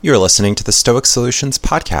You're listening to the Stoic Solutions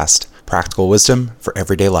Podcast, practical wisdom for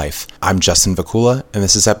everyday life. I'm Justin Vakula, and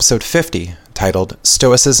this is episode 50, titled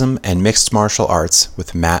Stoicism and Mixed Martial Arts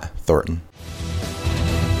with Matt Thornton.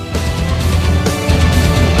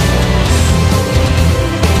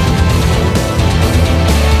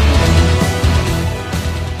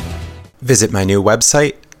 Visit my new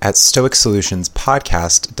website at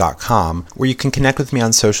stoicsolutionspodcast.com, where you can connect with me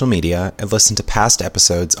on social media and listen to past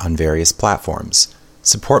episodes on various platforms.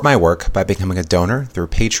 Support my work by becoming a donor through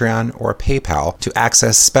Patreon or PayPal to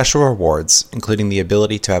access special rewards, including the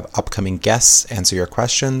ability to have upcoming guests answer your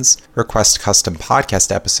questions, request custom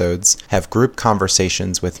podcast episodes, have group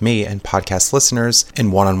conversations with me and podcast listeners,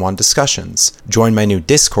 and one-on-one discussions. Join my new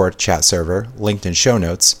Discord chat server, linked in show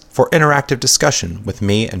notes, for interactive discussion with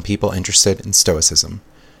me and people interested in Stoicism.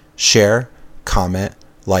 Share, comment,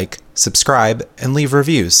 like, subscribe, and leave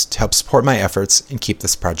reviews to help support my efforts and keep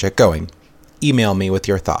this project going. Email me with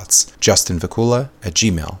your thoughts,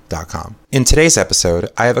 justinvakula@gmail.com. In today's episode,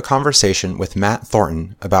 I have a conversation with Matt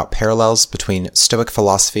Thornton about parallels between Stoic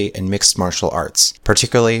philosophy and mixed martial arts,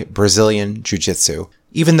 particularly Brazilian Jiu-Jitsu.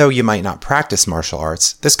 Even though you might not practice martial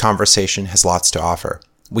arts, this conversation has lots to offer.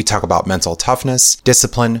 We talk about mental toughness,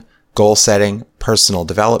 discipline, goal setting, personal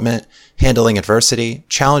development, handling adversity,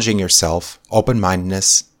 challenging yourself,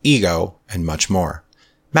 open-mindedness, ego, and much more.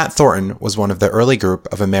 Matt Thornton was one of the early group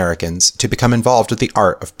of Americans to become involved with the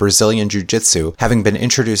art of Brazilian Jiu-Jitsu, having been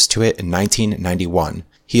introduced to it in 1991.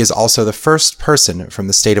 He is also the first person from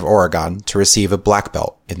the state of Oregon to receive a black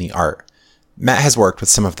belt in the art. Matt has worked with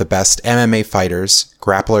some of the best MMA fighters,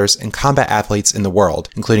 grapplers, and combat athletes in the world,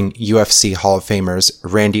 including UFC Hall of Famers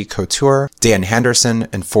Randy Couture, Dan Henderson,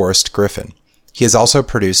 and Forrest Griffin. He has also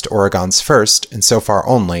produced Oregon's first, and so far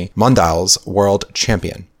only, Mundial's world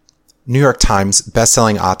champion. New York Times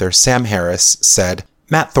bestselling author Sam Harris said,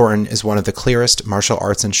 "Matt Thornton is one of the clearest martial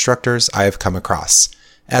arts instructors I have come across.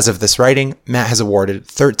 As of this writing, Matt has awarded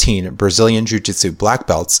 13 Brazilian Jiu-Jitsu black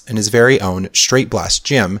belts, and his very own Straight Blast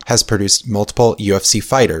Gym has produced multiple UFC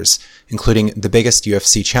fighters, including the biggest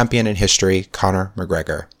UFC champion in history, Conor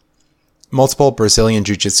McGregor. Multiple Brazilian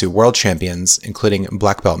Jiu-Jitsu world champions, including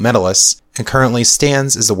black belt medalists, and currently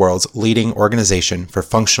stands as the world's leading organization for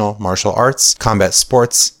functional martial arts, combat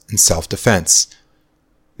sports, and self-defense.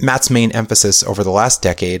 Matt's main emphasis over the last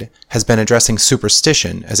decade has been addressing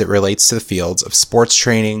superstition as it relates to the fields of sports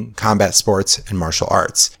training, combat sports, and martial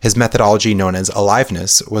arts. His methodology, known as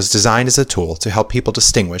aliveness, was designed as a tool to help people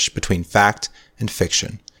distinguish between fact and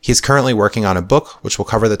fiction. He is currently working on a book which will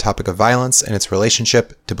cover the topic of violence and its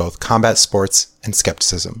relationship to both combat sports and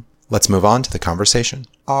skepticism. Let's move on to the conversation.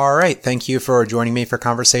 All right. Thank you for joining me for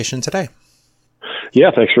conversation today.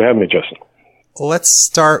 Yeah, thanks for having me, Justin. Let's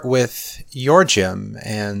start with your gym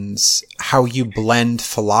and how you blend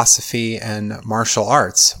philosophy and martial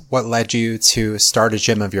arts. What led you to start a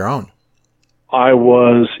gym of your own? I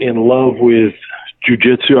was in love with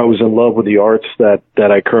jiu-jitsu. I was in love with the arts that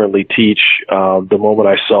I currently teach the moment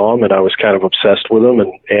I saw them, and I was kind of obsessed with them.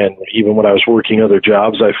 And even when I was working other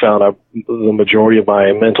jobs, I found the majority of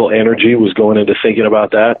my mental energy was going into thinking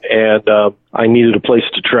about that. And I needed a place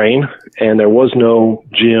to train, and there was no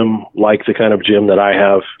gym like the kind of gym that I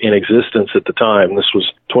have in existence at the time. This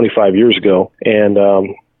was 25 years ago, and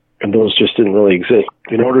those just didn't really exist.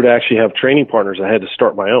 In order to actually have training partners, I had to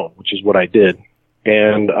start my own, which is what I did.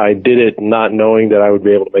 And I did it not knowing that I would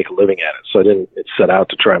be able to make a living at it. So I didn't set out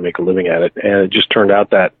to try and make a living at it. And it just turned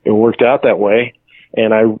out that it worked out that way.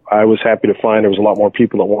 And I was happy to find there was a lot more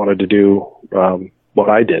people that wanted to do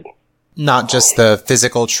what I did. Not just the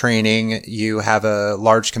physical training, you have a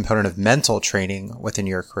large component of mental training within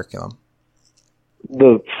your curriculum.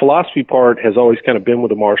 The philosophy part has always kind of been with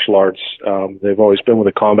the martial arts. They've always been with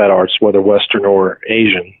the combat arts, whether Western or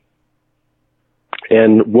Asian.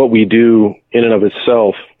 And what we do in and of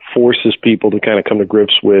itself forces people to kind of come to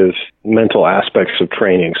grips with mental aspects of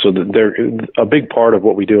training. So a big part of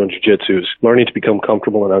what we do in jiu-jitsu is learning to become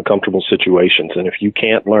comfortable in uncomfortable situations. And if you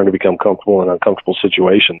can't learn to become comfortable in uncomfortable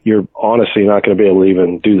situations, you're honestly not going to be able to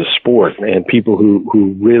even do the sport. And people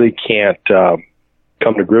who really can't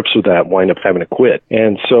come to grips with that wind up having to quit.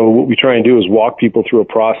 And so what we try and do is walk people through a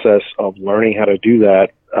process of learning how to do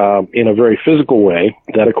that in a very physical way.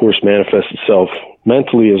 That, of course, manifests itself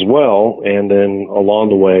mentally as well. And then along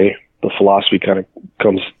the way, the philosophy kind of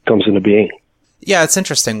comes into being. Yeah, it's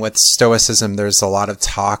interesting. With Stoicism, there's a lot of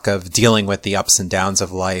talk of dealing with the ups and downs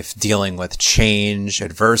of life, dealing with change,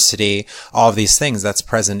 adversity, all of these things that's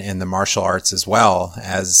present in the martial arts as well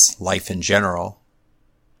as life in general.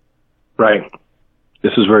 Right.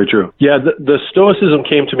 This is very true. Yeah, the Stoicism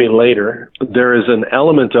came to me later. There is an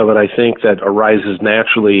element of it, I think, that arises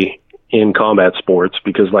naturally in combat sports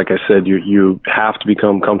because, like I said, you have to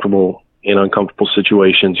become comfortable in uncomfortable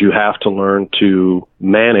situations. You have to learn to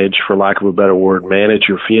manage, for lack of a better word, manage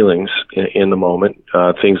your feelings in the moment.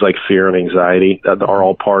 Things like fear and anxiety that are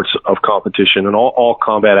all parts of competition, and all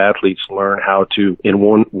combat athletes learn how to, in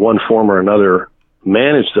one form or another,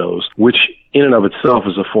 manage those, which in and of itself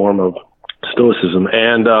is a form of Stoicism.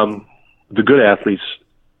 And the good athletes,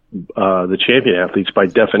 the champion athletes, by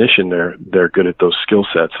definition, they're good at those skill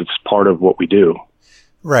sets. It's part of what we do.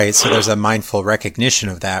 Right. So there's a mindful recognition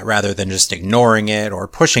of that rather than just ignoring it or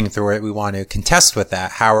pushing through it. We want to contest with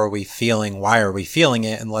that. How are we feeling? Why are we feeling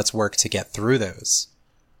it? And let's work to get through those.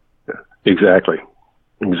 Exactly.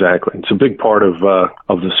 It's a big part of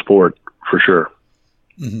the sport for sure.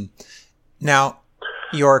 Mm-hmm. Now,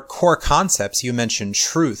 your core concepts, you mentioned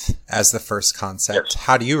truth as the first concept. Yes.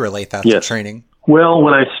 How do you relate that to training? Well,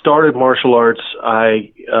 when I started martial arts,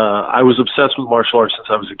 I was obsessed with martial arts since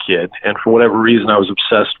I was a kid, and for whatever reason, I was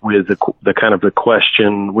obsessed with the kind of the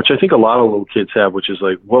question, which I think a lot of little kids have, which is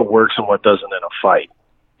like, what works and what doesn't in a fight.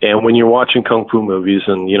 And when you're watching kung fu movies,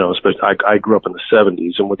 and especially I grew up in the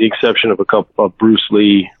 '70s, and with the exception of a couple of Bruce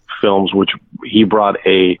Lee films, which he brought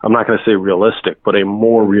I'm not going to say realistic, but a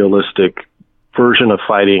more realistic version of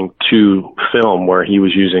fighting to film, where he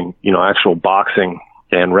was using actual boxing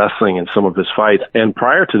and wrestling in some of his fights. And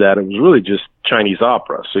prior to that, it was really just Chinese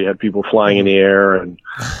opera. So you had people flying in the air and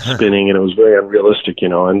spinning, and it was very unrealistic,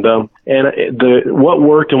 And what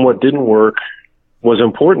worked and what didn't work was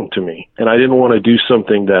important to me. And I didn't want to do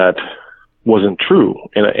something that wasn't true.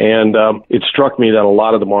 And it struck me that a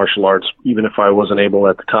lot of the martial arts, even if I wasn't able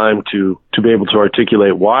at the time to be able to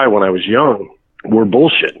articulate why when I was young, were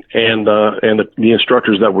bullshit, and the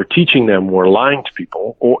instructors that were teaching them were lying to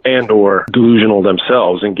people or delusional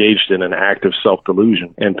themselves, engaged in an act of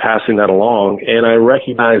self-delusion and passing that along. And I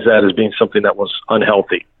recognized that as being something that was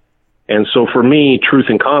unhealthy. And so for me, truth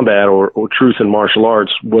in combat or truth in martial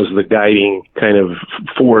arts was the guiding kind of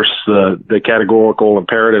force, the categorical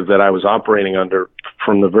imperative that I was operating under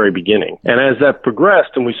from the very beginning. And as that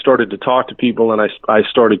progressed and we started to talk to people, and I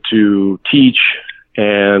started to teach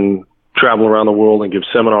and travel around the world and give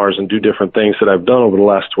seminars and do different things that I've done over the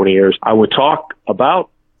last 20 years, I would talk about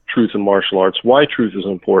truth in martial arts, why truth is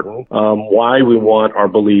important, why we want our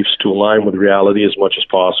beliefs to align with reality as much as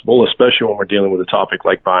possible, especially when we're dealing with a topic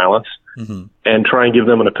like violence, and try and give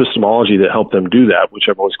them an epistemology that helped them do that, which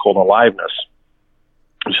I've always called aliveness,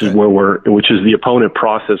 which is which is the opponent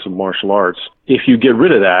process of martial arts. If you get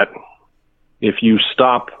rid of that, if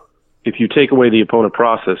you take away the opponent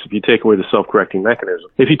process, if you take away the self-correcting mechanism,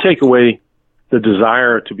 if you take away the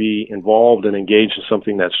desire to be involved and engaged in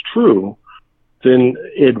something that's true, then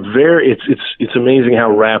it's amazing how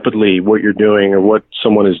rapidly what you're doing or what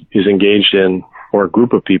someone is engaged in, or a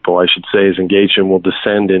group of people, I should say, is engaged in, will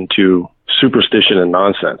descend into superstition and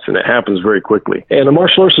nonsense, and it happens very quickly. And the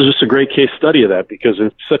martial arts is just a great case study of that, because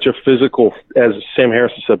it's such a physical, as Sam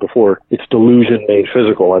Harrison said before, it's delusion made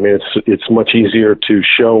physical. I mean, it's much easier to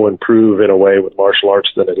show and prove in a way with martial arts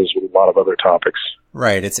than it is with a lot of other topics.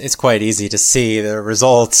 Right. It's quite easy to see the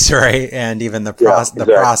results, right? And even the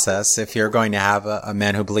process. If you're going to have a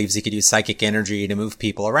man who believes he could use psychic energy to move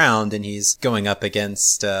people around, and he's going up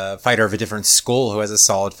against a fighter of a different school who has a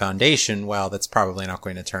solid foundation, well, that's probably not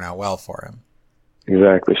going to turn out well for him.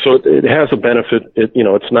 Exactly. So it has a benefit.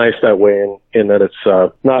 It's nice that way in that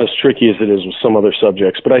it's not as tricky as it is with some other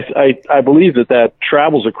subjects. But I believe that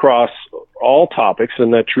travels across all topics,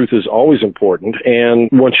 and that truth is always important. And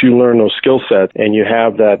once you learn those skill sets and you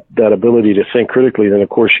have that ability to think critically, then of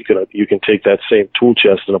course you can take that same tool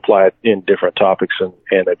chest and apply it in different topics, and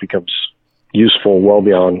it becomes useful well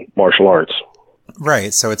beyond martial arts.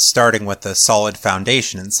 Right. So it's starting with a solid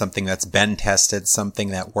foundation and something that's been tested, something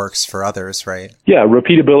that works for others, right? Yeah.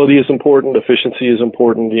 Repeatability is important. Efficiency is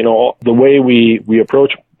important. The way we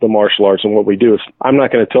approach the martial arts and what we do is, I'm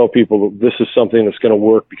not going to tell people that this is something that's going to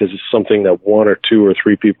work because it's something that one or two or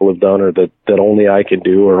three people have done, or that only I can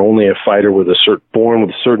do, or only a fighter born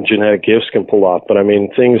with certain genetic gifts can pull off. But I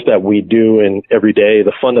mean, things that we do in every day,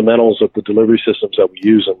 the fundamentals of the delivery systems that we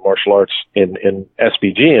use in martial arts in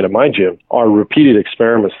SBG and in my gym are repeated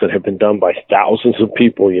experiments that have been done by thousands of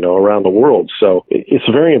people, around the world. So it's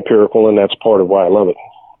very empirical, and that's part of why I love it.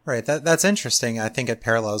 Right. That's interesting. I think it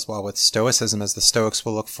parallels well with Stoicism, as the Stoics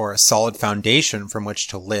will look for a solid foundation from which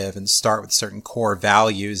to live and start with certain core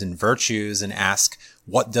values and virtues and ask,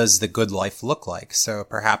 what does the good life look like? So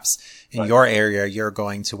perhaps in your area, you're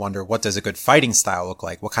going to wonder, what does a good fighting style look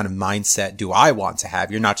like? What kind of mindset do I want to have?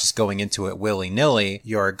 You're not just going into it willy-nilly.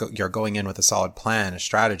 You're going in with a solid plan, a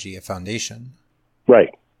strategy, a foundation. Right.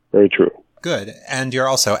 Very true. Good. And you're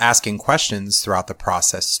also asking questions throughout the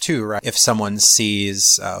process too, right? If someone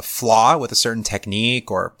sees a flaw with a certain technique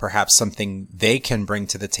or perhaps something they can bring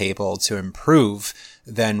to the table to improve,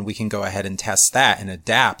 then we can go ahead and test that and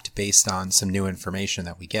adapt based on some new information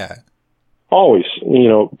that we get. Always,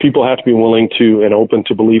 people have to be willing to and open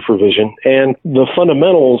to belief revision. And the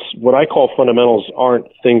fundamentals, what I call fundamentals, aren't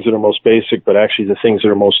things that are most basic, but actually the things that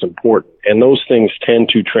are most important. And those things tend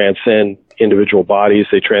to transcend individual bodies.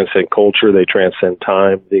 They transcend culture. They transcend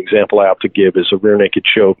time. The example I have to give is a rear naked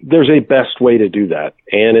choke. There's a best way to do that.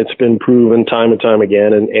 And it's been proven time and time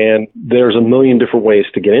again. And there's a million different ways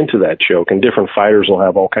to get into that choke. And different fighters will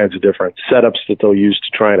have all kinds of different setups that they'll use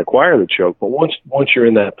to try and acquire the choke. But once you're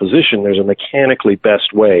in that position, there's a mechanically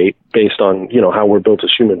best way based on, how we're built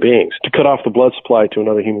as human beings to cut off the blood supply to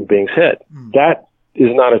another human being's head. That is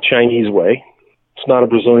not a Chinese way. It's not a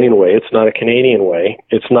Brazilian way. It's not a Canadian way.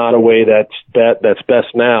 It's not a way that's best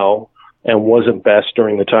now and wasn't best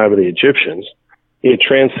during the time of the Egyptians. It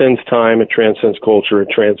transcends time. It transcends culture. It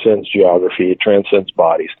transcends geography. It transcends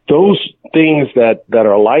bodies. Those things that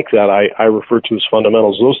are like that, I refer to as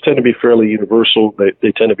fundamentals. Those tend to be fairly universal.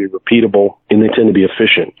 They tend to be repeatable, and they tend to be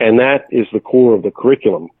efficient. And that is the core of the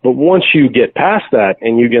curriculum. But once you get past that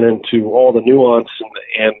and you get into all the nuance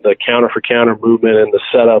and the counter for counter movement and the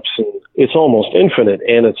setups, and it's almost infinite,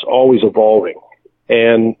 and it's always evolving.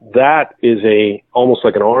 And that is almost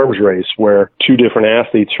like an arms race where two different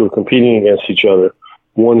athletes who are competing against each other,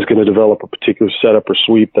 one's going to develop a particular setup or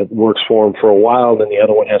sweep that works for him for a while, then the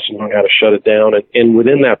other one has to learn how to shut it down. And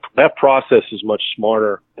within that process is much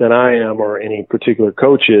smarter than I am or any particular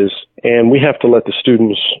coach is. And we have to let the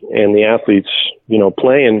students and the athletes,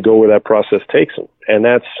 play and go where that process takes them. And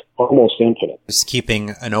that's almost infinite. Just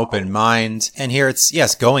keeping an open mind. And here it's,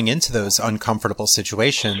 yes, going into those uncomfortable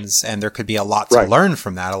situations. And there could be a lot to learn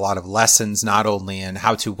from that, a lot of lessons, not only in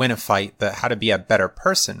how to win a fight, but how to be a better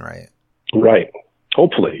person, right? Right.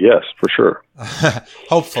 Hopefully, yes, for sure.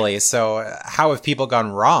 Hopefully. So how have people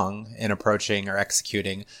gone wrong in approaching or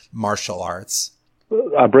executing martial arts?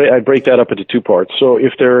 I break that up into two parts. So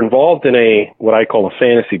if they're involved in what I call a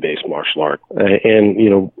fantasy-based martial art, and,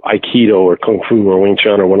 Aikido or Kung Fu or Wing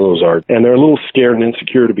Chun or one of those arts, and they're a little scared and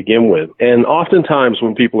insecure to begin with. And oftentimes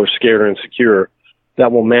when people are scared or insecure,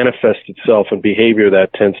 that will manifest itself in behavior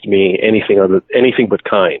that tends to be anything but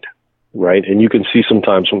kind. Right. And you can see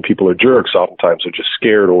sometimes when people are jerks, oftentimes they're just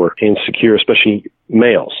scared or insecure, especially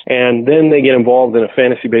males. And then they get involved in a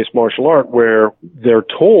fantasy-based martial art where they're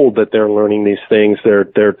told that they're learning these things.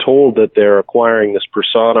 They're told that they're acquiring this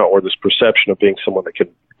persona or this perception of being someone that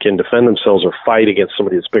can defend themselves or fight against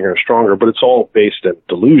somebody that's bigger and stronger, but it's all based in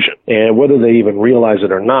delusion. And whether they even realize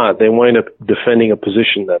it or not, they wind up defending a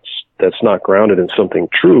position that's not grounded in something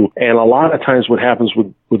true. And a lot of times what happens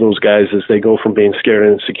with those guys is they go from being scared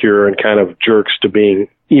and insecure and kind of jerks to being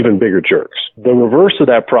even bigger jerks. The reverse of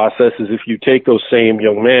that process is if you take those same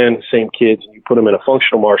young men, same kids, and you put them in a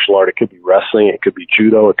functional martial art, it could be wrestling, it could be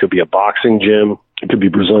judo, it could be a boxing gym, it could be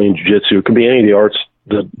Brazilian jiu-jitsu, it could be any of the arts,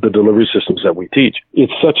 the delivery systems that we teach.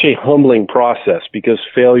 It's such a humbling process because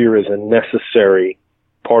failure is a necessary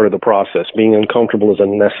part of the process. Being uncomfortable is a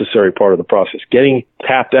necessary part of the process. Getting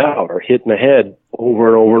tapped out or hit in the head over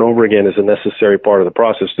and over and over again is a necessary part of the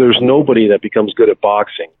process. There's nobody that becomes good at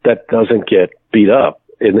boxing that doesn't get beat up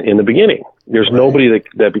in the beginning. There's nobody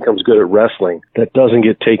that becomes good at wrestling that doesn't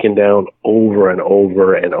get taken down over and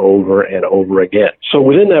over and over and over again. So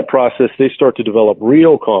within that process, they start to develop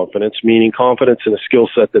real confidence, meaning confidence in a skill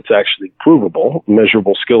set that's actually provable,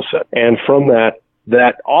 measurable skill set. And from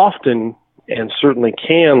that often and certainly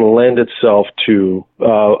can lend itself to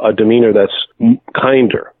a demeanor that's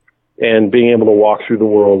kinder and being able to walk through the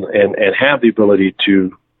world and have the ability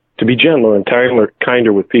to be gentler and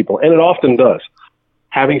kinder with people. And it often does.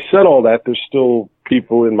 Having said all that, there's still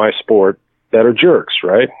people in my sport that are jerks,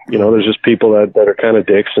 right? There's just people that are kind of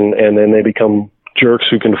dicks and then they become jerks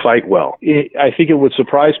who can fight well. I think it would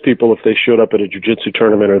surprise people if they showed up at a jiu-jitsu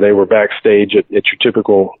tournament or they were backstage at your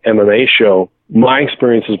typical MMA show. My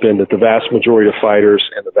experience has been that the vast majority of fighters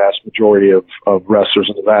and the vast majority of wrestlers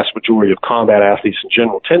and the vast majority of combat athletes in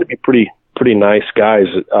general tend to be pretty nice guys,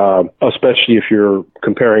 especially if you're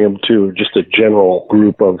comparing them to just a general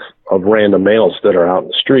group of random males that are out in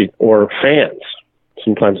the street or fans.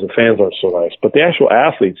 Sometimes the fans aren't so nice, but the actual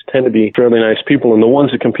athletes tend to be fairly nice people, and the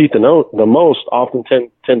ones that compete the most often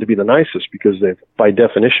tend to be the nicest because they've, by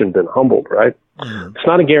definition, been humbled, right? Mm-hmm. It's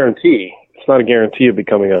not a guarantee. It's not a guarantee of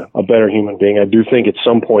becoming a better human being. I do think at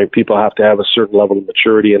some point people have to have a certain level of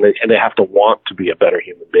maturity and they have to want to be a better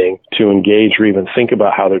human being to engage or even think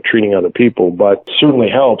about how they're treating other people, but it certainly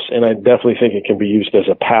helps, and I definitely think it can be used as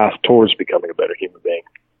a path towards becoming a better human being.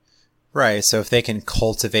 Right. So if they can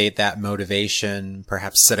cultivate that motivation,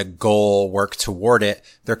 perhaps set a goal, work toward it,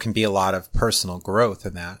 there can be a lot of personal growth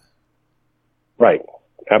in that. Right.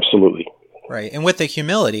 Absolutely. Right. And with the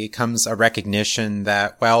humility comes a recognition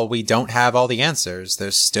that, well, we don't have all the answers.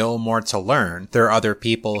 There's still more to learn. There are other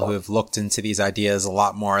people who have looked into these ideas a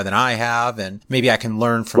lot more than I have, and maybe I can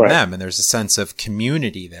learn from them. And there's a sense of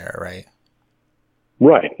community there, right?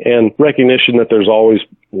 Right. And recognition that there's always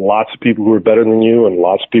lots of people who are better than you and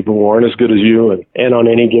lots of people who aren't as good as you. And on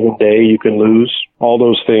any given day, you can lose. All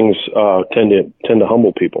those things tend to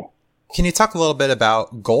humble people. Can you talk a little bit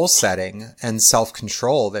about goal setting and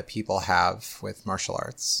self-control that people have with martial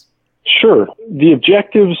arts? Sure. The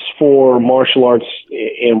objectives for martial arts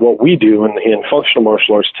and what we do in functional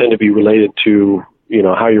martial arts tend to be related to,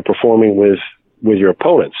 how you're performing with your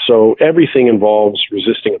opponents. So everything involves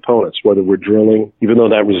resisting opponents, whether we're drilling, even though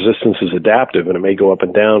that resistance is adaptive and it may go up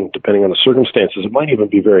and down depending on the circumstances, it might even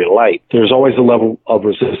be very light. There's always a level of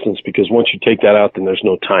resistance because once you take that out, then there's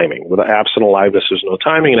no timing. With absent aliveness, there's no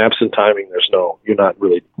timing, and absent timing, you're not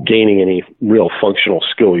really gaining any real functional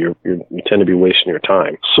skill. You tend to be wasting your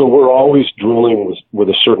time. So we're always drilling with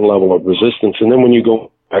a certain level of resistance. And then when you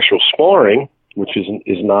go actual sparring, which is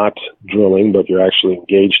not drilling, but you're actually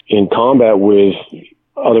engaged in combat with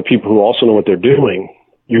other people who also know what they're doing,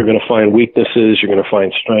 you're going to find weaknesses, you're going to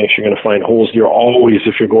find strengths, you're going to find holes. You're always,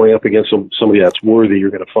 if you're going up against somebody that's worthy,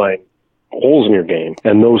 you're going to find holes in your game,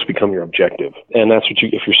 and those become your objective. And that's what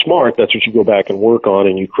if you're smart, that's what you go back and work on,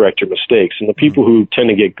 and you correct your mistakes. And the people who tend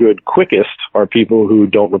to get good quickest are people who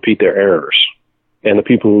don't repeat their errors. And the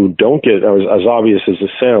people who don't get, as obvious as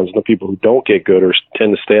this sounds, the people who don't get good or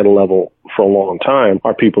tend to stay at a level for a long time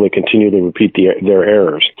are people that continue to repeat their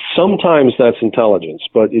errors. Sometimes that's intelligence,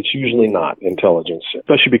 but it's usually not intelligence,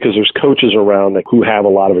 especially because there's coaches around who have a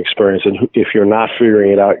lot of experience. And if you're not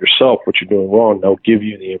figuring it out yourself, what you're doing wrong, they'll give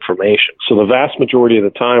you the information. So the vast majority of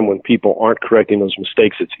the time when people aren't correcting those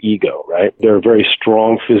mistakes, it's ego, right? They're very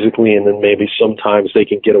strong physically, and then maybe sometimes they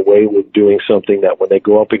can get away with doing something that when they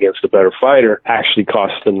go up against a better fighter actually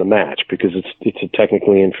costs them the match because it's a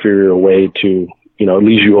technically inferior way to, it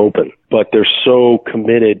leaves you open. But they're so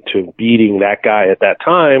committed to beating that guy at that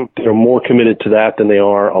time, they're more committed to that than they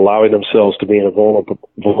are allowing themselves to be in a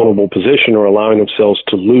vulnerable position or allowing themselves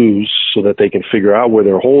to lose so that they can figure out where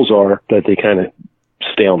their holes are, that they kind of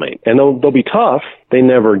stalemate. And they'll be tough. They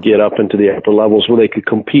never get up into the upper levels where they could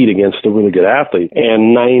compete against a really good athlete.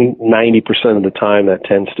 And 90% of the time that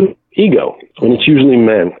tends to ego. And it's usually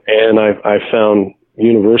men. And I've found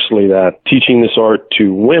universally that teaching this art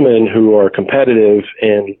to women who are competitive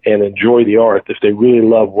and enjoy the art, if they really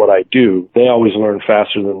love what I do, they always learn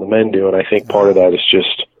faster than the men do. And I think part of that is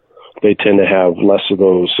just they tend to have less of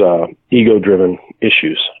those ego-driven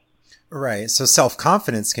issues. Right. So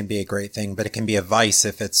self-confidence can be a great thing, but it can be a vice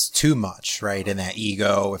if it's too much, right? In that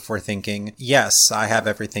ego, if we're thinking, yes, I have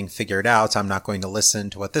everything figured out. I'm not going to listen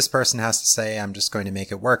to what this person has to say. I'm just going to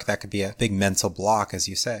make it work. That could be a big mental block, as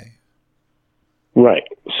you say. Right.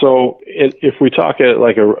 So if we talk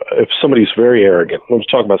if somebody's very arrogant, let's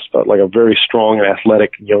talk about like a very strong and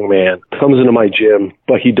athletic young man comes into my gym,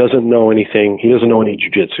 but he doesn't know anything. He doesn't know any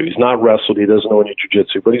jiu-jitsu. He's not wrestled. He doesn't know any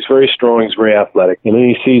jiu-jitsu, but he's very strong. He's very athletic. And then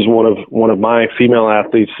he sees one of my female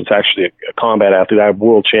athletes that's actually a combat athlete. I have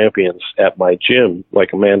world champions at my gym,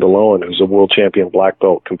 like Amanda Lowen, who's a world champion black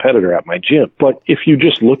belt competitor at my gym. But if you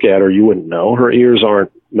just look at her, you wouldn't know. Her ears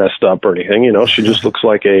aren't messed up or anything, she just looks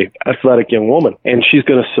like a athletic young woman, and she's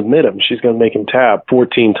going to submit him. She's going to make him tap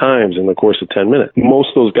 14 times in the course of 10 minutes. Most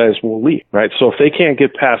of those guys will leave, right? So if they can't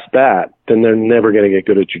get past that, then they're never going to get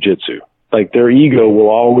good at jiu-jitsu. Like their ego will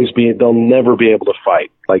always be, they'll never be able to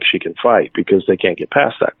fight like she can fight because they can't get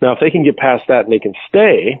past that. Now, if they can get past that and they can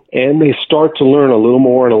stay and they start to learn a little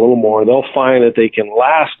more and a little more, they'll find that they can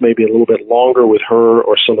last maybe a little bit longer with her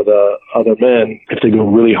or some of the other men if they go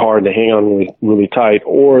really hard and they hang on really tight,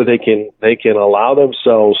 or they can allow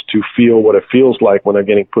themselves to feel what it feels like when they're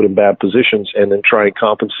getting put in bad positions and then try and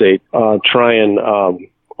compensate,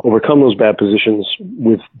 overcome those bad positions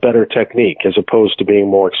with better technique as opposed to being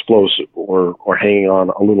more explosive or hanging on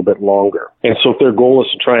a little bit longer. And so if their goal is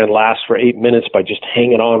to try and last for 8 minutes by just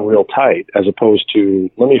hanging on real tight as opposed to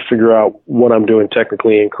let me figure out what I'm doing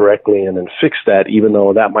technically incorrectly and then fix that, even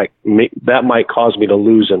though that might cause me to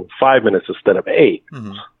lose in 5 minutes instead of 8,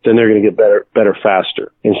 then they're going to get better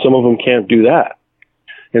faster. And some of them can't do that.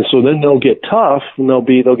 And so then they'll get tough and they'll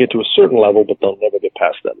get to a certain level, but they'll never get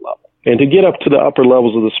past that level. And to get up to the upper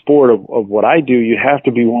levels of the sport of what I do, you have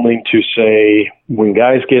to be willing to say, when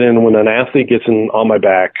an athlete gets in on my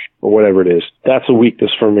back or whatever it is, that's a weakness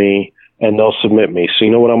for me. and they'll submit me. So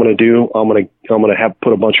you know what I'm going to do? I'm going to have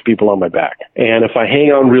put a bunch of people on my back. And if I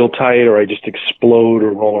hang on real tight or I just explode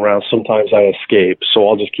or roll around, sometimes I escape. So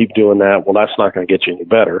I'll just keep doing that. Well, that's not going to get you any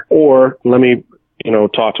better. Or let me,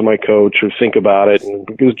 talk to my coach or think about it. And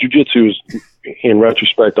because jiu-jitsu is, in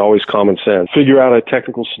retrospect, always common sense. Figure out a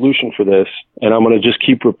technical solution for this. And I'm going to just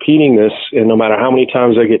keep repeating this. And no matter how many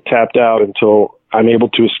times I get tapped out until I'm able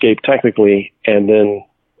to escape technically, and then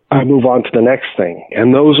I move on to the next thing.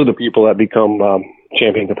 And those are the people that become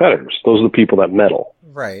champion competitors. Those are the people that medal.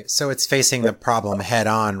 Right. So it's facing the problem head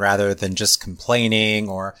on rather than just complaining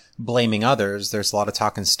or blaming others. There's a lot of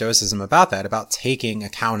talk in Stoicism about that, about taking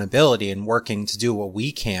accountability and working to do what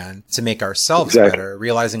we can to make ourselves better,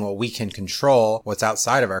 realizing what we can control, what's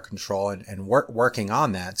outside of our control, and working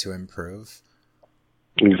on that to improve.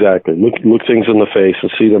 Exactly. Look things in the face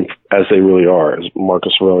and see them as they really are, as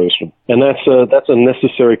Marcus Aurelius would. And that's a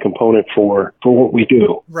necessary component for what we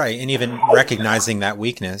do. Right. And even recognizing that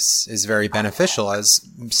weakness is very beneficial, as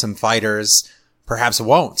some fighters perhaps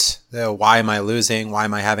won't. Why am I losing? Why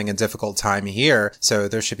am I having a difficult time here? So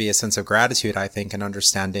there should be a sense of gratitude, I think, in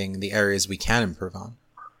understanding the areas we can improve on.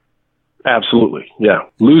 Absolutely. Yeah.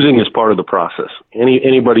 Losing is part of the process.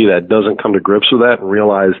 Anybody that doesn't come to grips with that and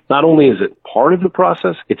realize not only is it part of the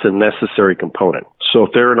process, it's a necessary component. So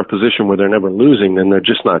if they're in a position where they're never losing, then they're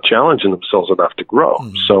just not challenging themselves enough to grow.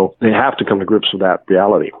 Mm-hmm. So they have to come to grips with that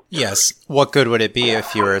reality. Yes. What good would it be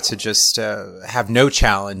if you were to just have no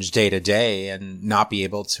challenge day to day and not be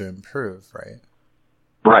able to improve, right?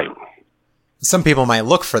 Right. Some people might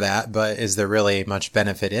look for that, but is there really much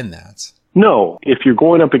benefit in that? No, if you're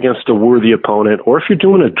going up against a worthy opponent, or if you're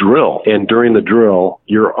doing a drill and during the drill,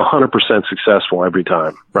 you're 100% successful every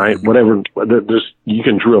time, right? Mm-hmm. Whatever, you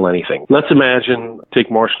can drill anything. Let's imagine, take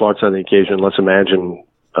martial arts on the occasion, let's imagine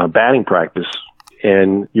batting practice,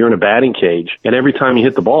 and you're in a batting cage, and every time you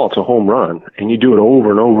hit the ball, it's a home run, and you do it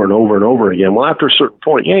over and over and over and over again. Well, after a certain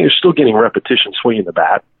point, you're still getting repetition swinging the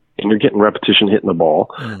bat, and you're getting repetition hitting the ball,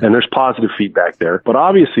 and there's positive feedback there. But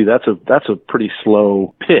obviously, that's a pretty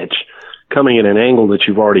slow pitch, coming at an angle that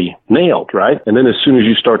you've already nailed, right? And then as soon as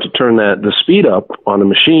you start to turn the speed up on the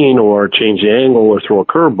machine or change the angle or throw a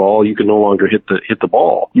curveball, you can no longer hit the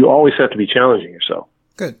ball. You always have to be challenging yourself.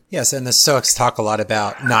 Good. Yes, and the Stoics talk a lot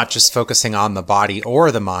about not just focusing on the body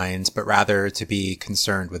or the mind, but rather to be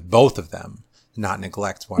concerned with both of them, not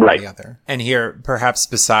neglect one or the other. And here, perhaps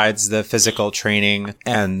besides the physical training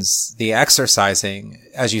and the exercising,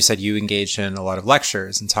 as you said, you engaged in a lot of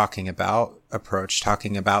lectures and talking about approach,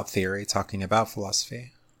 talking about theory, talking about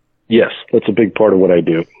philosophy. Yes, that's a big part of what I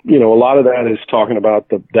do. A lot of that is talking about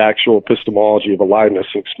the actual epistemology of aliveness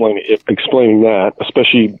and explaining that,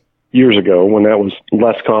 especially years ago when that was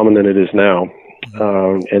less common than it is now.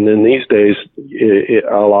 And then these days,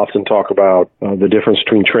 I'll often talk about the difference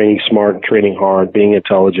between training smart and training hard, being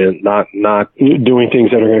intelligent, not doing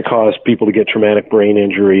things that are going to cause people to get traumatic brain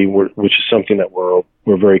injury, which is something that we're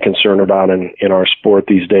very concerned about in our sport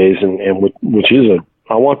these days, and which is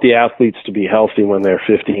I want the athletes to be healthy when they're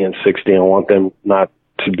 50 and 60. I want them not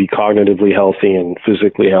to be cognitively healthy and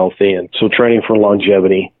physically healthy. And so training for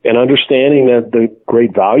longevity and understanding that the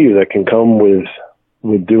great value that can come with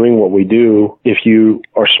doing what we do, if you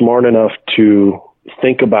are smart enough to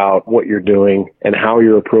think about what you're doing and how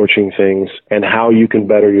you're approaching things and how you can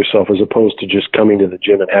better yourself, as opposed to just coming to the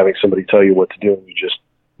gym and having somebody tell you what to do and you just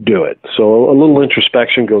do it. So a little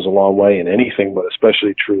introspection goes a long way in anything, but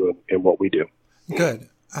especially true in what we do. Good.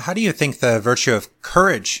 How do you think the virtue of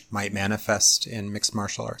courage might manifest in mixed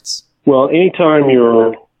martial arts? Well, anytime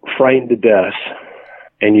you're frightened to death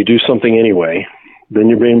and you do something anyway, then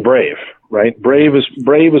you're being brave. Right? Brave is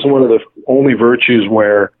one of the only virtues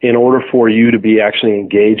where, in order for you to be actually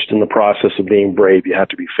engaged in the process of being brave, you have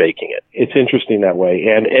to be faking it. It's interesting that way.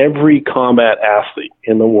 And every combat athlete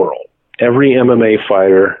in the world, every MMA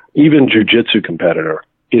fighter, even jiu-jitsu competitor,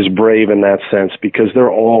 is brave in that sense because they're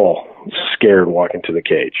all scared walking to the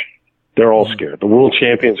cage. They're all scared. The world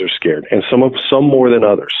champions are scared, and some more than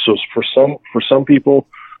others. So for some people,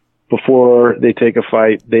 before they take a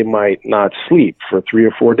fight, they might not sleep for 3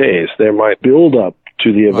 or 4 days. Their build up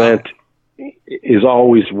to the event is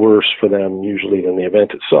always worse for them usually than the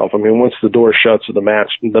event itself. I mean, once the door shuts or the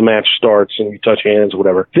match starts and you touch hands or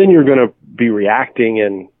whatever, then you're going to be reacting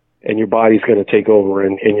and your body's going to take over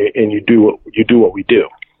and you do what we do.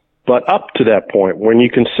 But up to that point, when you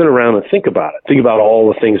can sit around and think about it, think about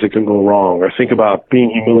all the things that can go wrong, or think about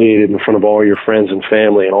being humiliated in front of all your friends and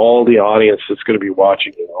family and all the audience that's going to be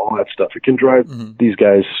watching you and all that stuff, it can drive these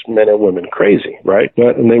guys, men and women, crazy, right?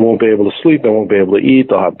 And they won't be able to sleep, they won't be able to eat,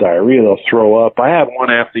 they'll have diarrhea, they'll throw up. I had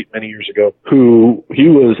one athlete many years ago who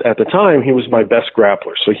at the time, he was my best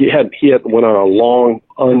grappler. So he had went on a long,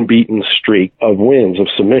 unbeaten streak of wins, of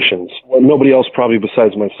submissions. What nobody else probably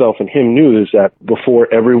besides myself and him knew is that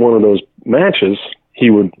before every one of those matches, he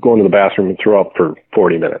would go into the bathroom and throw up for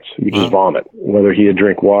 40 minutes. He would just vomit. Whether he had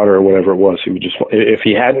drank water or whatever it was, he would just, if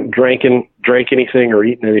he hadn't drank anything or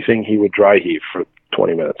eaten anything, he would dry heave for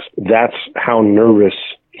 20 minutes. That's how nervous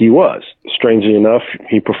he was. Strangely enough,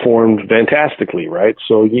 he performed fantastically, right?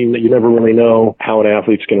 So you never really know how an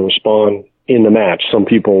athlete's going to respond in the match. Some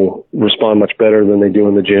people respond much better than they do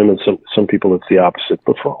in the gym, and some people it's the opposite.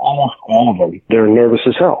 But for almost all of them, they're nervous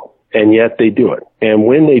as hell, and yet they do it. And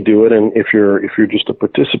when they do it, and if you're just a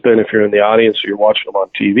participant, if you're in the audience or you're watching them on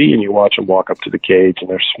TV and you watch them walk up to the cage and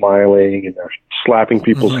they're smiling and they're slapping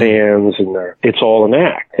people's hands and it's all an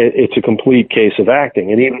act. It's a complete case of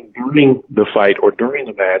acting. And even during the fight or during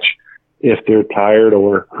the match, if they're tired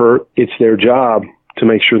or hurt, it's their job to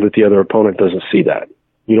make sure that the other opponent doesn't see that.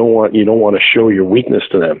 You don't want to show your weakness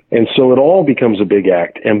to them. And so it all becomes a big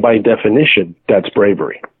act. And by definition, that's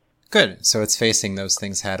bravery. Good. So it's facing those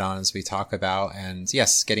things head on as we talk about. And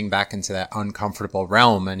yes, getting back into that uncomfortable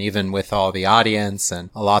realm. And even with all the audience and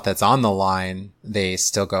a lot that's on the line, they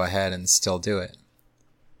still go ahead and still do it.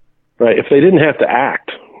 Right. If they didn't have to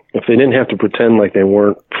act, if they didn't have to pretend like they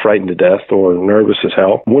weren't frightened to death or nervous as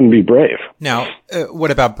hell, wouldn't be brave. Now,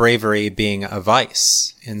 what about bravery being a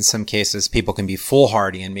vice? In some cases, people can be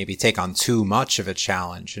foolhardy and maybe take on too much of a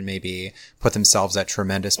challenge and maybe put themselves at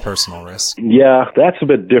tremendous personal risk. Yeah, that's a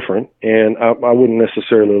bit different, and I wouldn't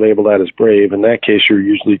necessarily label that as brave. In that case,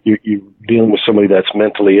 you're dealing with somebody that's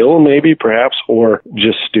mentally ill, maybe, perhaps, or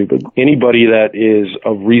just stupid. Anybody that is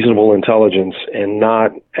of reasonable intelligence and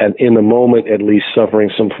not, in the moment at least,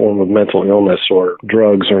 suffering some form of mental illness or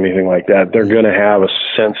drugs or anything like that, they're going to have a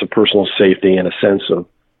sense of personal safety and a sense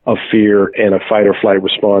of fear and a fight or flight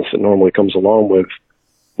response that normally comes along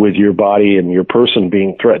with your body and your person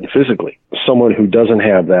being threatened physically. Someone who doesn't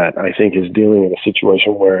have that, I think, is dealing in a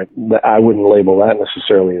situation where I wouldn't label that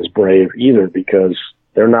necessarily as brave either, because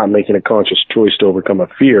they're not making a conscious choice to overcome a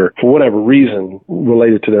fear. For whatever reason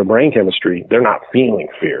related to their brain chemistry, they're not feeling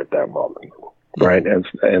fear at that moment, right?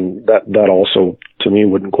 And that also, to me,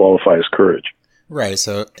 wouldn't qualify as courage. Right.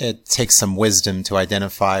 So it takes some wisdom to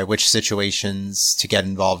identify which situations to get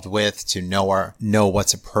involved with, to know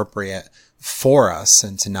what's appropriate for us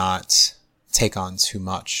and to not take on too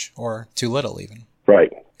much or too little even.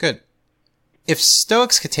 Right. Good. If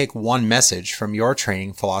Stoics could take one message from your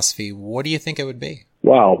training philosophy, what do you think it would be?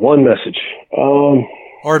 Wow. One message.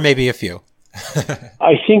 Or maybe a few.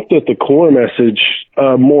 I think that the core message,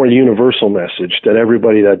 a more universal message that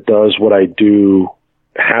everybody that does what I do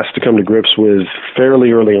has to come to grips with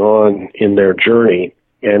fairly early on in their journey,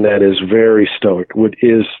 and that is very Stoic,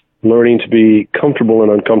 is learning to be comfortable in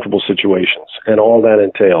uncomfortable situations, and all that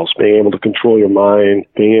entails being able to control your mind,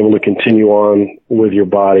 being able to continue on with your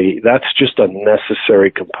body. That's just a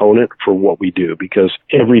necessary component for what we do, because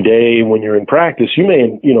every day when you're in practice,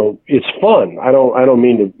 it's fun. I don't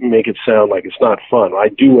mean to make it sound like it's not fun. I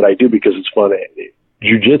do what I do because it's fun.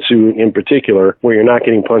 Jiu-jitsu in particular, where you're not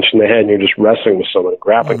getting punched in the head and you're just wrestling with somebody,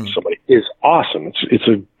 grappling with somebody, is awesome. It's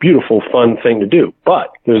a beautiful, fun thing to do. But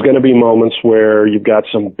there's going to be moments where you've got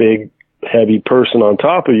some big, heavy person on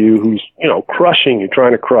top of you who's, crushing you,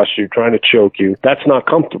 trying to crush you, trying to choke you. That's not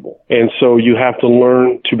comfortable. And so you have to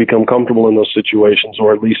learn to become comfortable in those situations,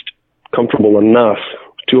 or at least comfortable enough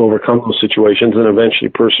to overcome those situations and eventually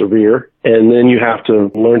persevere. And then you have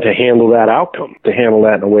to learn to handle that outcome, to handle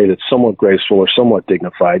that in a way that's somewhat graceful or somewhat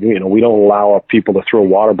dignified. We don't allow people to throw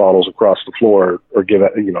water bottles across the floor or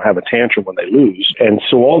have a tantrum when they lose. And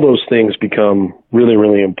so all those things become really,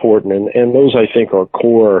 really important. And those, I think, are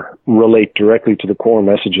core, relate directly to the core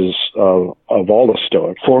messages of all the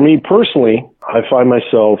Stoics. For me personally, I find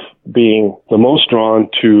myself being the most drawn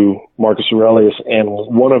to Marcus Aurelius, and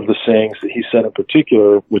one of the sayings that he said in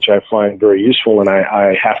particular, which I find very useful, and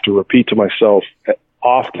I have to repeat to myself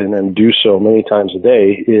often and do so many times a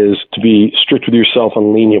day, is to be strict with yourself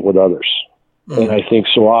and lenient with others. Mm-hmm. And I think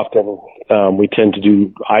so often I tend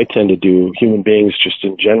to do, human beings just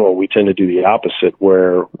in general, we tend to do the opposite,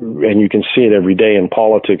 and you can see it every day in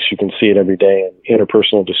politics, you can see it every day in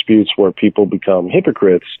interpersonal disputes where people become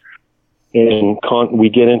hypocrites. And we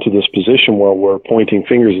get into this position where we're pointing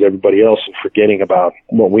fingers at everybody else and forgetting about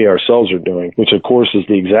what we ourselves are doing, which of course is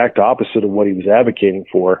the exact opposite of what he was advocating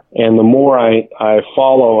for. And the more I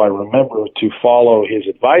remember to follow his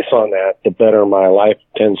advice on that, the better my life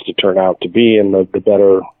tends to turn out to be, and the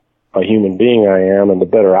better a human being I am, and the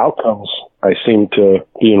better outcomes I seem to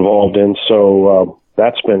be involved in. So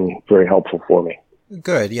that's been very helpful for me.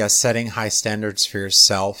 Good. Yeah. Setting high standards for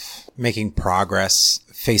yourself, making progress,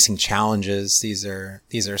 facing challenges. These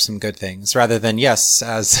are some good things, rather than, yes,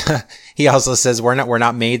 as he also says, we're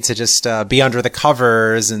not made to just be under the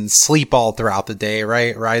covers and sleep all throughout the day,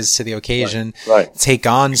 right? Rise to the occasion, right. Take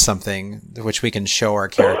on something which we can show our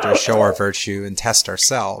character, show our virtue, and test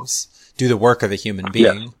ourselves. Do the work of a human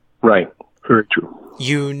being. Yes. Right. Very true.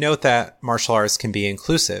 You note that martial arts can be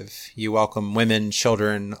inclusive. You welcome women,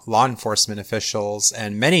 children, law enforcement officials,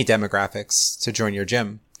 and many demographics to join your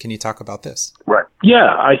gym. Can you talk about this? Right.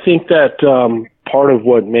 Yeah, I think that part of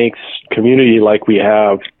what makes community like we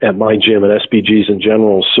have at my gym and SBGs in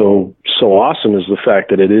general so awesome is the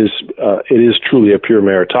fact that it is truly a pure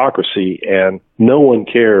meritocracy, and no one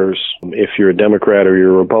cares if you're a Democrat or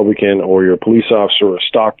you're a Republican or you're a police officer or a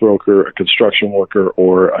stockbroker, a construction worker,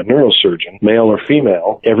 or a neurosurgeon, male or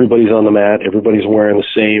female. Everybody's on the mat. Everybody's wearing the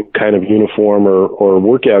same kind of uniform or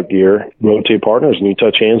workout gear. Rotate partners, and you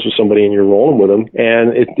touch hands with somebody and you're rolling with them.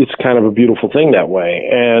 And it's kind of a beautiful thing that way.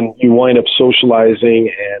 And you wind up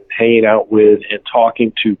socializing and hanging out with and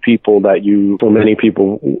talking to people that you, for many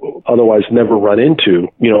people, otherwise never run into,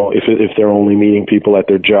 if they're only meeting people at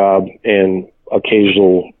their job and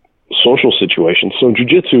occasional social situations. So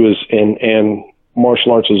jiu-jitsu and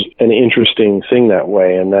martial arts is an interesting thing that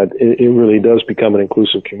way, and that it really does become an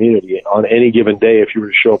inclusive community. On any given day, if you were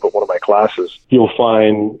to show up at one of my classes, you'll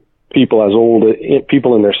find people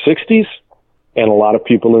in their 60s and a lot of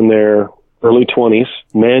people in their early 20s,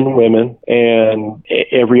 men, women, and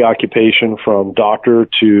every occupation from doctor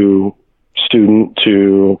to student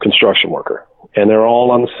to construction worker. And they're all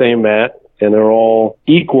on the same mat, and they're all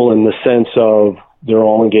equal in the sense of they're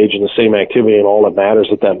all engaged in the same activity, and all that matters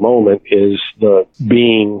at that moment is the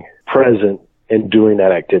being present and doing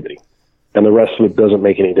that activity. And the rest of it doesn't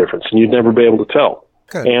make any difference, and you'd never be able to tell.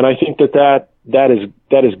 Good. And I think that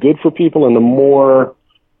is good for people, and the more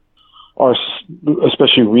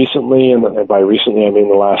especially recently, and by recently I mean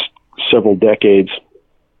the last several decades,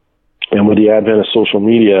 and with the advent of social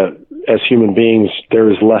media, as human beings,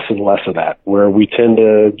 there is less and less of that, where we tend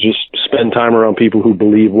to just spend time around people who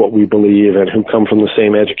believe what we believe and who come from the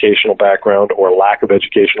same educational background or lack of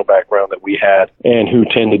educational background that we had, and who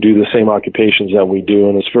tend to do the same occupations that we do.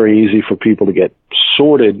 And it's very easy for people to get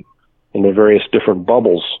sorted in the various different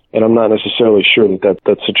bubbles. And I'm not necessarily sure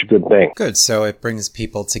that's such a good thing. Good. So it brings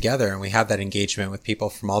people together, and we have that engagement with people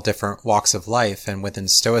from all different walks of life. And within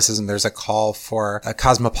Stoicism, there's a call for a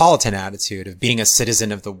cosmopolitan attitude of being a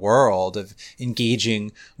citizen of the world, of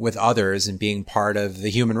engaging with others and being part of the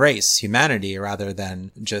human race, humanity, rather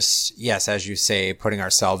than just, yes, as you say, putting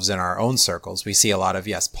ourselves in our own circles. We see a lot of,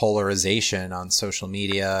 yes, polarization on social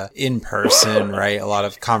media, in person, right? A lot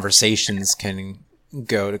of conversations can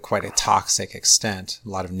go to quite a toxic extent. A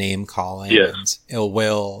lot of name calling and ill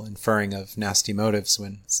will, inferring of nasty motives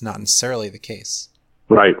when it's not necessarily the case.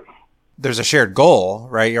 Right. There's a shared goal,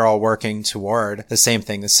 right? You're all working toward the same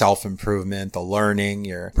thing, the self-improvement, the learning.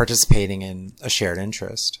 You're participating in a shared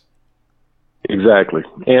interest. Exactly.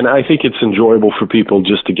 And I think it's enjoyable for people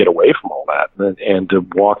just to get away from all that and to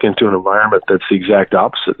walk into an environment that's the exact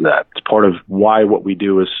opposite of that. It's part of why what we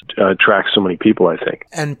do is attract so many people, I think.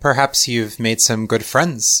 And perhaps you've made some good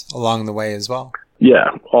friends along the way as well.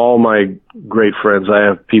 Yeah. All my great friends. I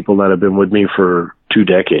have people that have been with me for 2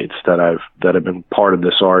 decades that have been part of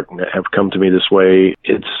this art and have come to me this way.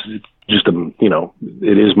 It's just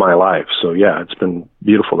it is my life. So yeah, it's been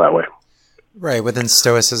beautiful that way. Right. Within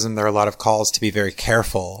Stoicism, there are a lot of calls to be very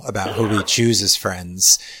careful about who we choose as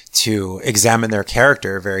friends, to examine their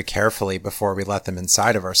character very carefully before we let them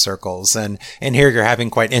inside of our circles. And here you're having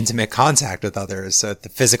quite intimate contact with others. So the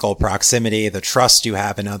physical proximity, the trust you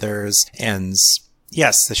have in others, and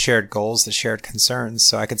yes, the shared goals, the shared concerns.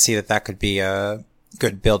 So I could see that could be a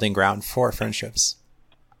good building ground for friendships.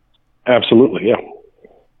 Absolutely. Yeah.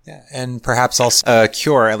 Yeah, and perhaps also a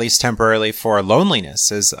cure, at least temporarily, for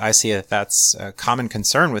loneliness, as I see that's a common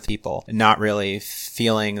concern with people, not really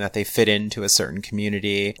feeling that they fit into a certain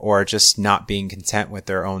community or just not being content with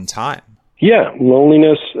their own time. Yeah,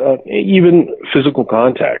 loneliness, even physical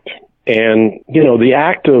contact. And, the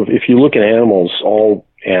act of, if you look at all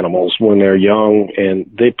animals, when they're young and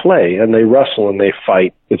they play and they wrestle and they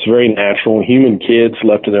fight, it's very natural. Human kids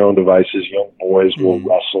left to their own devices, young boys will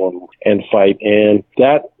wrestle and fight. And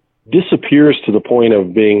disappears to the point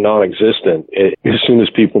of being non-existent as soon as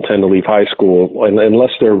people tend to leave high school. And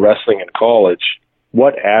unless they're wrestling in college,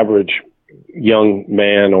 what average young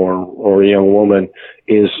man or young woman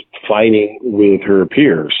is fighting with her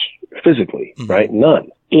peers physically, right? None.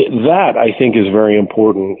 That, I think, is very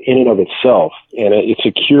important in and of itself. And it's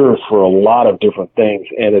a cure for a lot of different things.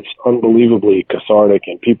 And it's unbelievably cathartic.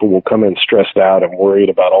 And people will come in stressed out and worried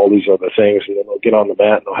about all these other things. And then they'll get on the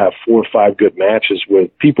mat and they'll have 4 or 5 good matches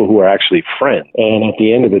with people who are actually friends. And at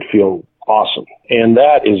the end of it, feel awesome. And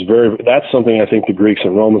that's something I think the Greeks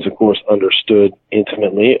and Romans, of course, understood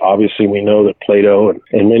intimately. Obviously, we know that Plato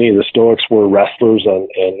and many of the Stoics were wrestlers and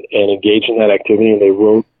engaged in that activity. And they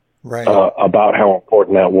wrote about how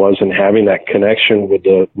important that was, and having that connection with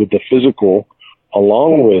the physical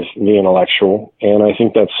along with the intellectual. And I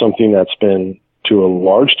think that's something that's been to a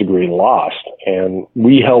large degree lost. And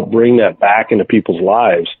we help bring that back into people's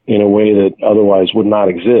lives in a way that otherwise would not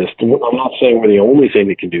exist. And I'm not saying we're the only thing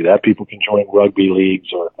that can do that. People can join rugby leagues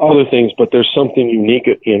or other things, but there's something unique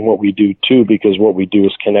in what we do too, because what we do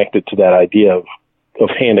is connected to that idea of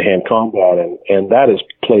hand-to-hand combat, and that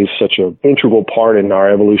plays such an integral part in our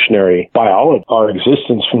evolutionary biology, our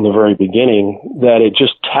existence from the very beginning, that it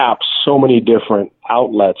just taps so many different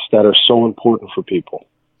outlets that are so important for people.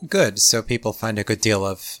 Good. So people find a good deal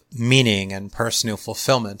of meaning and personal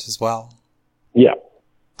fulfillment as well. Yeah.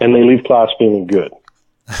 And they leave class feeling good.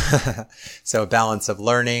 So a balance of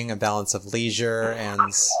learning, a balance of leisure,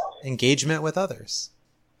 and engagement with others.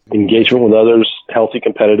 Engagement with others, healthy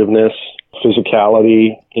competitiveness,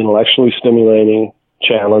 physicality, intellectually stimulating,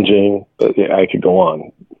 challenging. I could go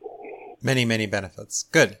on. Many, many benefits.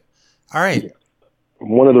 Good. All right.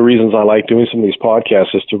 One of the reasons I like doing some of these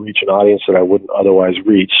podcasts is to reach an audience that I wouldn't otherwise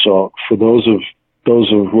reach. So for those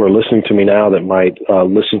who are listening to me now that might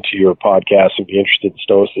listen to your podcast and be interested in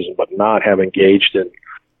Stoicism, but not have engaged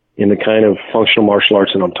in the kind of functional martial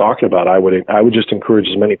arts that I'm talking about, I would just encourage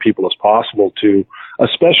as many people as possible to,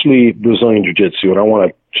 especially Brazilian Jiu-Jitsu. And I want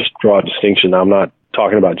to just draw a distinction. I'm not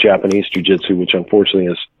talking about Japanese Jiu-Jitsu, which unfortunately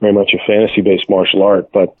is very much a fantasy-based martial art,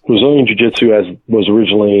 but Brazilian Jiu-Jitsu, as was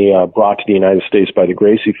originally brought to the United States by the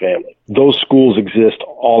Gracie family. Those schools exist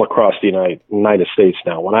all across the United States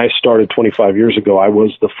now. When I started 25 years ago, I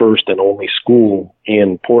was the first and only school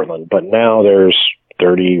in Portland, but now there's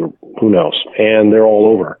 30, who knows, and they're all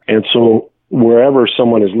over. And so wherever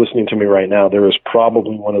someone is listening to me right now, there is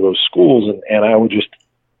probably one of those schools, and I would just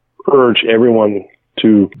urge everyone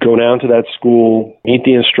to go down to that school, meet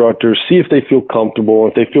the instructor, see if they feel comfortable.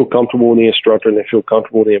 If they feel comfortable with the instructor and they feel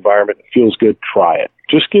comfortable with the environment, it feels good, try it.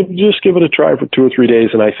 Just give it a try for 2 or 3 days,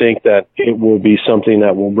 and I think that it will be something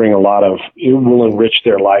that will bring it will enrich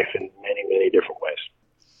their life in many, many different ways.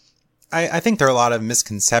 I think there are a lot of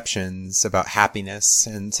misconceptions about happiness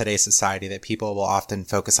in today's society, that people will often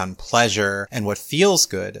focus on pleasure and what feels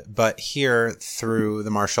good. But here, through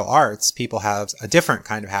the martial arts, people have a different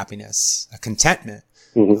kind of happiness, a contentment,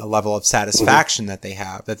 a level of satisfaction that they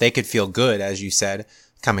have, that they could feel good, as you said,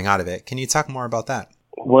 coming out of it. Can you talk more about that?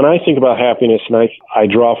 When I think about happiness, and I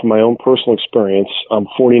draw from my own personal experience, I'm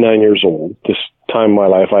 49 years old. This time in my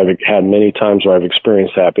life, I've had many times where I've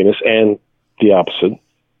experienced happiness and the opposite.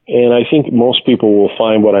 And I think most people will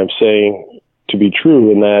find what I'm saying to be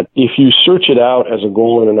true, in that if you search it out as a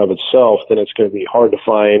goal in and of itself, then it's going to be hard to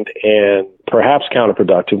find and perhaps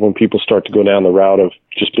counterproductive when people start to go down the route of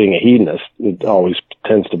just being a hedonist. It always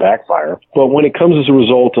tends to backfire. But when it comes as a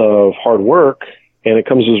result of hard work, and it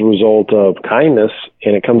comes as a result of kindness,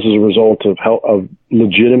 and it comes as a result of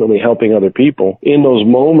legitimately helping other people, in those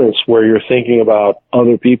moments where you're thinking about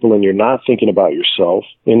other people and you're not thinking about yourself,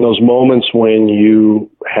 in those moments when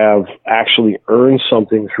you have actually earned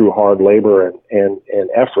something through hard labor and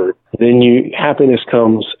effort, then happiness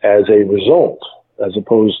comes as a result, as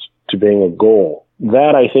opposed to being a goal.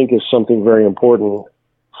 That, I think, is something very important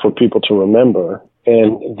for people to remember.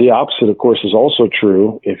 And the opposite, of course, is also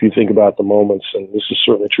true if you think about the moments, and this is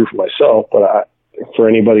certainly true for myself, but for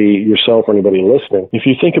anybody, yourself or anybody listening, if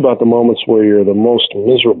you think about the moments where you're the most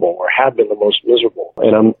miserable or have been the most miserable,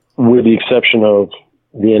 and I'm with the exception of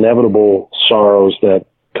the inevitable sorrows that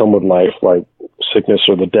come with life, like sickness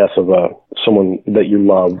or the death of someone that you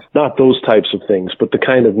love, not those types of things, but the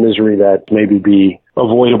kind of misery that maybe be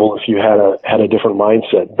avoidable if you had a different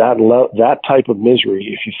mindset. That type of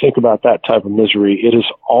misery, if you think about that type of misery, it is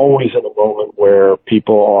always in a moment where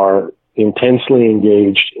people are intensely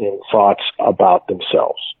engaged in thoughts about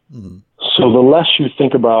themselves. Mm-hmm. So the less you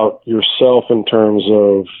think about yourself in terms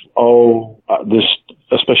of, this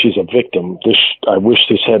especially as a victim, I wish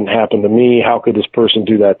this hadn't happened to me. How could this person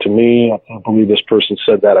do that to me? I can't believe this person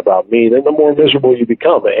said that about me. Then the more miserable you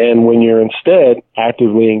become. And when you're instead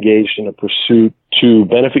actively engaged in a pursuit to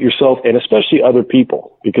benefit yourself and especially other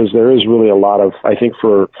people, because there is really a lot of, I think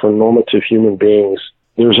for normative human beings,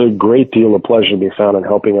 there's a great deal of pleasure to be found in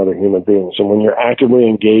helping other human beings. And when you're actively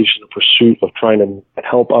engaged in the pursuit of trying to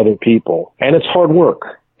help other people, and it's hard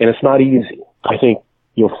work and it's not easy, I think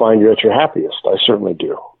you'll find you're at your happiest. I certainly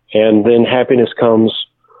do. And then happiness comes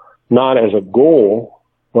not as a goal,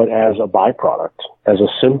 but as a byproduct, as a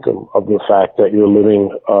symptom of the fact that you're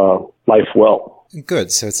living life well.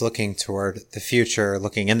 Good. So it's looking toward the future,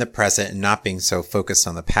 looking in the present, and not being so focused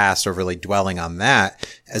on the past or really dwelling on that,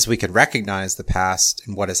 as we could recognize the past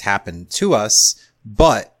and what has happened to us,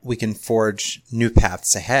 but we can forge new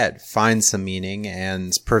paths ahead, find some meaning,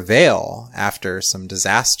 and prevail after some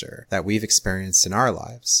disaster that we've experienced in our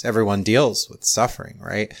lives. Everyone deals with suffering,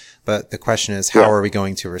 right? But the question is, how are we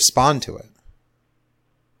going to respond to it?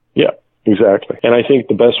 Yeah. Exactly. And I think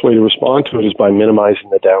the best way to respond to it is by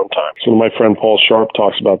minimizing the downtime. So my friend Paul Sharp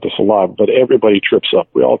talks about this a lot, but everybody trips up.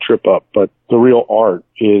 We all trip up. But the real art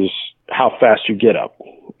is how fast you get up.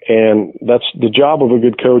 And that's the job of a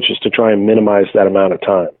good coach, is to try and minimize that amount of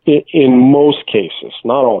time. In most cases,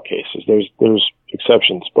 not all cases, there's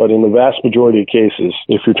exceptions, but in the vast majority of cases,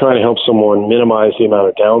 if you're trying to help someone minimize the amount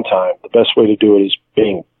of downtime, the best way to do it is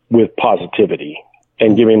being with positivity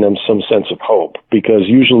and giving them some sense of hope, because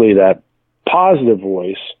usually that positive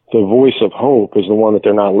voice, the voice of hope, is the one that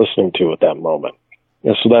they're not listening to at that moment.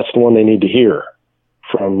 And so that's the one they need to hear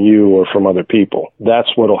from you or from other people.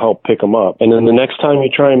 That's what'll help pick them up. And then the next time you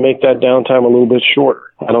try and make that downtime a little bit shorter.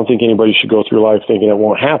 I don't think anybody should go through life thinking it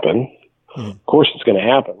won't happen. Of course it's going to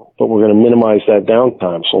happen, but we're going to minimize that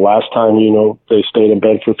downtime. So last time, they stayed in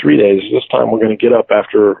bed for 3 days. This time we're going to get up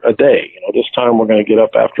after a day. This time we're going to get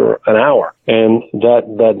up after an hour. And that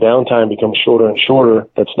downtime becomes shorter and shorter.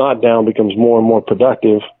 That's not down becomes more and more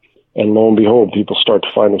productive. And lo and behold, people start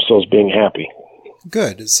to find themselves being happy.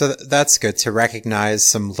 Good. So that's good to recognize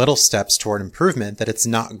some little steps toward improvement, that it's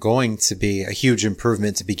not going to be a huge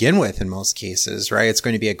improvement to begin with in most cases, right? It's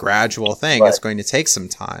going to be a gradual thing. Right. It's going to take some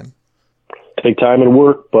time. Take time and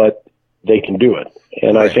work, but they can do it.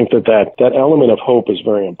 And right. I think that element of hope is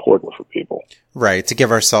very important for people. Right. To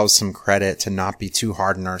give ourselves some credit, to not be too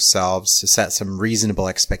hard on ourselves, to set some reasonable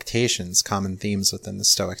expectations, common themes within the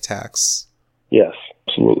Stoic texts. Yes,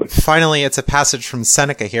 absolutely. Finally, it's a passage from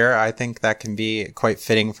Seneca here. I think that can be quite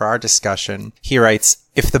fitting for our discussion. He writes,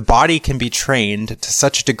 "If the body can be trained to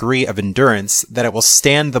such a degree of endurance that it will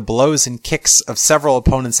stand the blows and kicks of several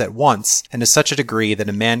opponents at once, and to such a degree that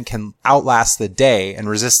a man can outlast the day and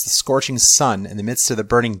resist the scorching sun in the midst of the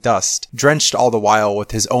burning dust, drenched all the while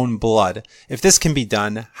with his own blood, if this can be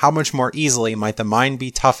done, how much more easily might the mind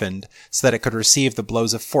be toughened so that it could receive the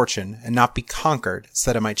blows of fortune and not be conquered,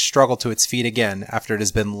 so that it might struggle to its feet again after it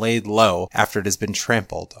has been laid low, after it has been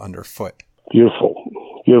trampled underfoot." Beautiful.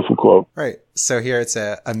 Beautiful quote. Right. So here it's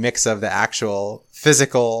a mix of the actual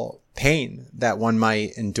physical pain that one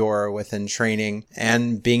might endure within training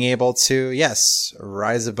and being able to, yes,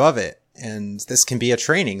 rise above it. And this can be a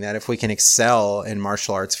training that if we can excel in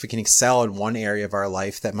martial arts, if we can excel in one area of our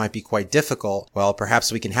life that might be quite difficult, well,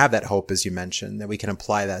 perhaps we can have that hope, as you mentioned, that we can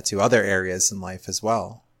apply that to other areas in life as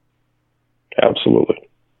well. Absolutely.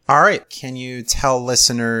 All right. Can you tell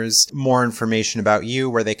listeners more information about you,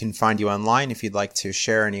 where they can find you online, if you'd like to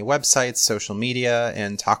share any websites, social media,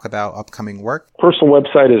 and talk about upcoming work? Personal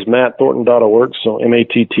website is mattthornton.org, so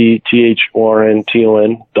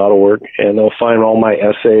mattthornton.org, and they'll find all my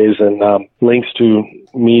essays and links to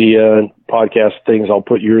media and podcast things. I'll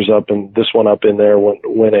put yours up and this one up in there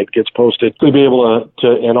when it gets posted. You'll be able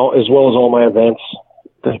to and all, as well as all my events.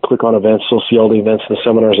 Then click on events, so see all the events and the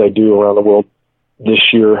seminars I do around the world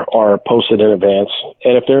this year are posted in advance.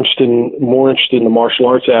 And if they're more interested in the martial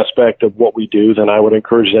arts aspect of what we do, then I would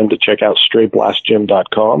encourage them to check out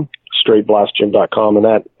straightblastgym.com, and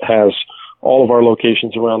that has all of our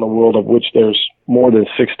locations around the world, of which there's more than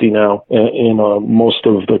 60 now in most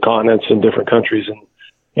of the continents and different countries.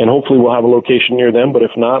 And hopefully we'll have a location near them. But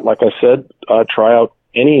if not, like I said, try out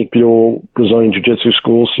any Brazilian Jiu-Jitsu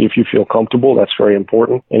school, see if you feel comfortable. That's very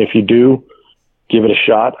important. And if you do, give it a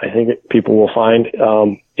shot. I think people will find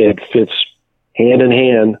it fits hand in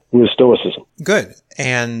hand with Stoicism. Good.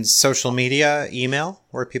 And social media, email,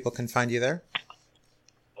 where people can find you there?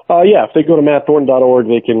 Yeah, if they go to mattthornton.org,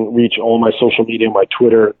 they can reach all my social media, my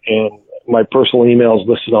Twitter, and my personal email is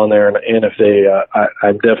listed on there. And if they,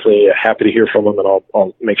 I'm definitely happy to hear from them, and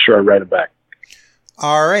I'll make sure I write them back.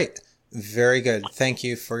 All right. Very good. Thank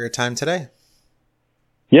you for your time today.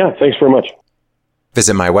 Yeah, thanks very much.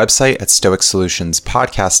 Visit my website at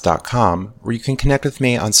stoicsolutionspodcast.com, where you can connect with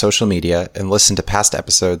me on social media and listen to past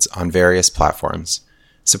episodes on various platforms.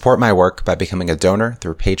 Support my work by becoming a donor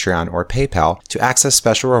through Patreon or PayPal to access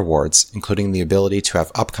special rewards, including the ability to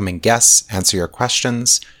have upcoming guests answer your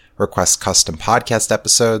questions, request custom podcast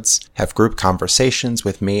episodes, have group conversations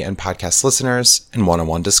with me and podcast listeners, and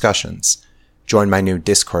one-on-one discussions. Join my new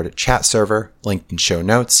Discord chat server, linked in show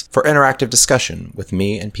notes, for interactive discussion with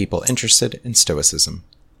me and people interested in Stoicism.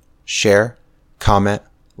 Share, comment,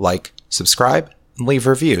 like, subscribe, and leave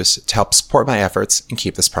reviews to help support my efforts and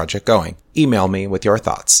keep this project going. Email me with your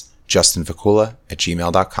thoughts,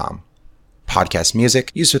 justinvacula@gmail.com. Podcast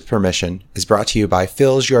music, used with permission, is brought to you by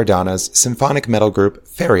Phil Giordano's symphonic metal group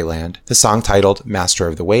Fairyland. The song titled Master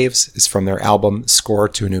of the Waves is from their album Score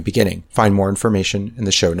to a New Beginning. Find more information in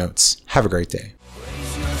the show notes. Have a great day.